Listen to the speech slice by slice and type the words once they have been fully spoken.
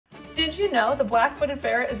Did you know the black-footed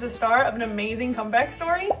ferret is the star of an amazing comeback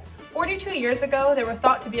story? 42 years ago, they were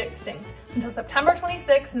thought to be extinct, until September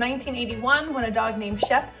 26, 1981, when a dog named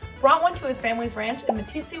Shep brought one to his family's ranch in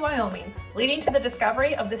Meeteetse, Wyoming, leading to the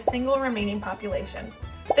discovery of this single remaining population.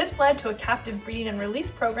 This led to a captive breeding and release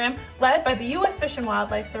program led by the U.S. Fish and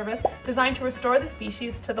Wildlife Service designed to restore the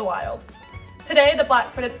species to the wild. Today, the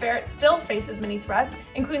black-footed ferret still faces many threats,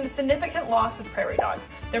 including the significant loss of prairie dogs,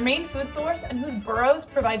 their main food source and whose burrows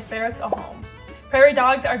provide ferrets a home. Prairie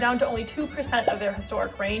dogs are down to only 2% of their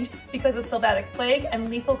historic range because of sylvatic plague and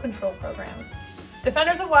lethal control programs.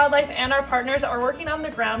 Defenders of wildlife and our partners are working on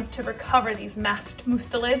the ground to recover these masked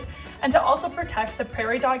mustelids and to also protect the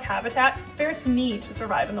prairie dog habitat ferrets need to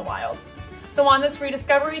survive in the wild. So on this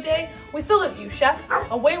Rediscovery Day, we salute you, Shep,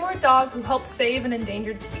 a wayward dog who helped save an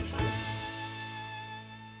endangered species.